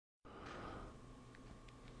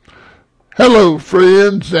Hello,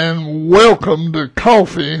 friends, and welcome to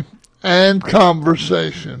Coffee and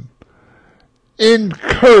Conversation.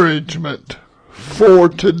 Encouragement for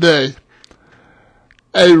today.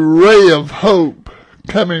 A ray of hope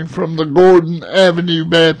coming from the Gordon Avenue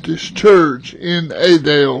Baptist Church in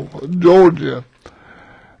Adel, Georgia.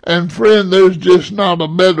 And friend, there's just not a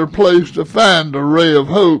better place to find a ray of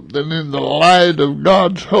hope than in the light of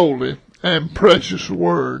God's holy and precious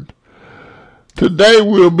Word. Today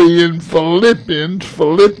we'll be in Philippians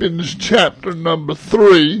chapter number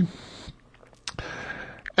 3,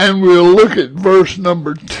 and we'll look at verse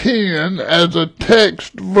number 10 as a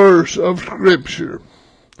text verse of Scripture.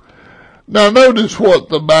 Now notice what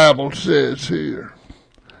the Bible says here.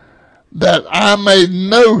 That I may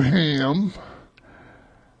know Him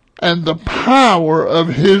and the power of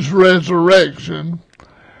His resurrection,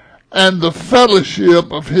 and the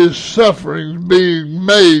fellowship of His sufferings, being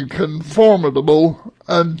made conformable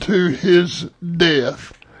unto His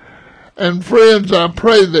death. And friends, I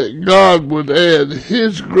pray that God would add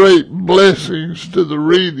His great blessings to the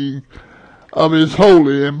reading of His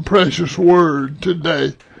holy and precious Word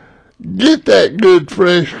today. Get that good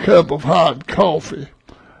fresh cup of hot coffee.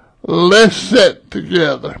 Let's sit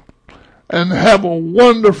together and have a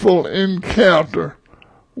wonderful encounter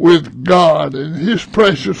with God and His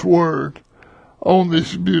precious Word on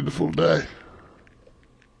this beautiful day.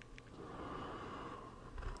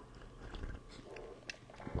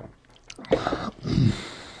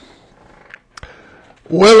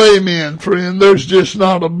 Well, amen, friend. There's just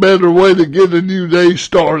not a better way to get a new day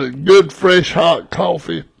started. Good, fresh, hot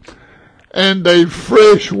coffee and a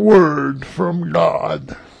fresh word from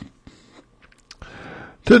God.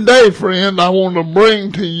 Today, friend, I want to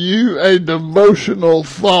bring to you a devotional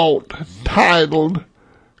thought titled,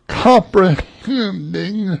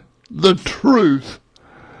 Comprehending the Truth.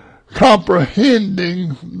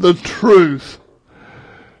 Comprehending the Truth.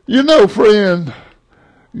 You know, friend,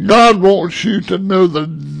 God wants you to know the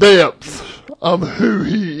depth of who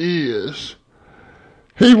He is.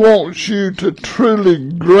 He wants you to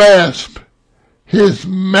truly grasp His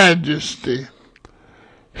majesty,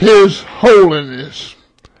 His holiness,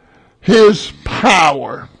 His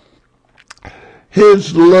power,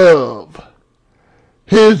 His love,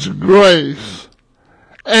 His grace,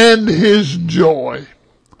 and His joy.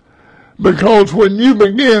 Because when you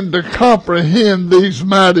begin to comprehend these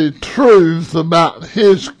mighty truths about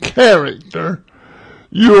His character,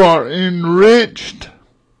 you are enriched,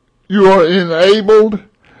 you are enabled,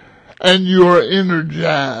 and you are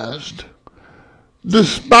energized.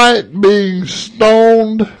 Despite being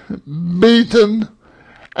stoned, beaten,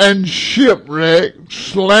 and shipwrecked,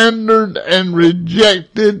 slandered, and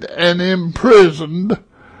rejected, and imprisoned,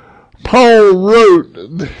 Paul wrote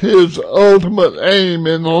that his ultimate aim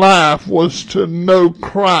in life was to know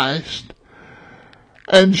Christ.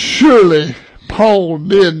 And surely Paul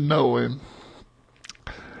did know Him.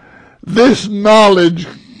 This knowledge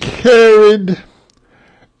carried,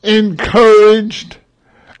 encouraged,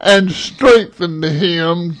 and strengthened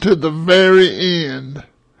him to the very end.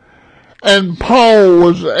 And Paul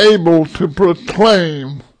was able to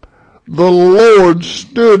proclaim, the Lord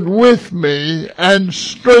stood with me and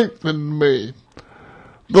strengthened me.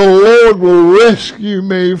 The Lord will rescue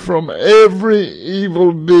me from every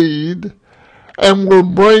evil deed and will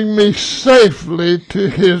bring me safely to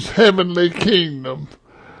His heavenly kingdom.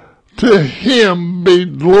 To Him be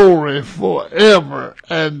glory forever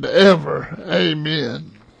and ever.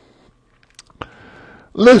 Amen.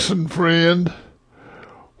 Listen, friend.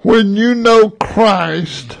 When you know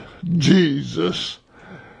Christ Jesus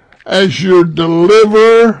as your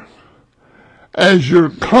deliverer, as your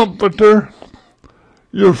comforter,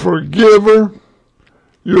 your forgiver,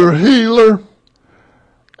 your healer,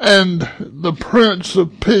 and the Prince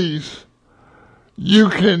of Peace, you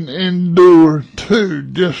can endure too,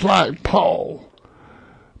 just like Paul,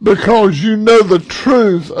 because you know the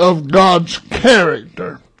truth of God's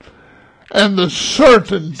character and the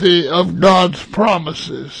certainty of God's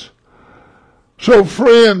promises. So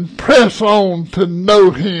friend, press on to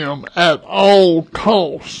know Him at all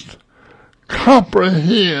cost.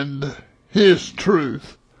 Comprehend His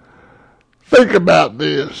truth. Think about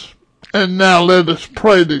this, and now let us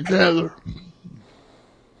pray together.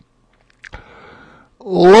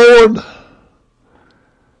 Lord,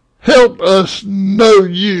 help us know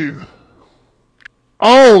You,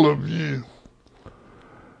 all of You,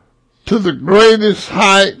 to the greatest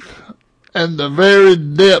height and the very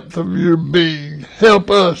depth of Your being. Help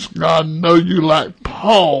us, God, know You like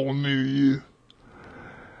Paul knew You.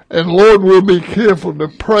 And Lord, we'll be careful to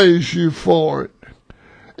praise You for it.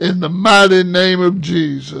 In the mighty name of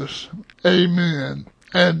Jesus, amen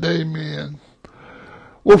and amen.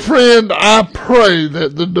 Well, friend, I pray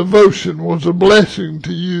that the devotion was a blessing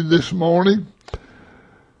to you this morning.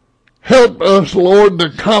 Help us, Lord,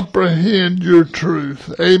 to comprehend your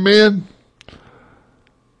truth. Amen.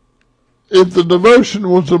 If the devotion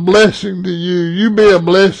was a blessing to you, you be a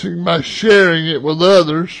blessing by sharing it with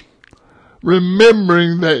others,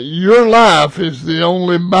 remembering that your life is the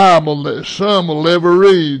only Bible that some will ever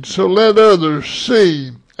read. So let others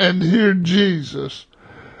see and hear Jesus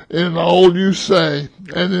in all you say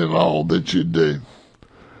and in all that you do.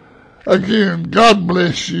 Again, God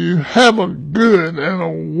bless you. Have a good and a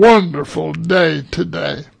wonderful day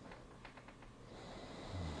today.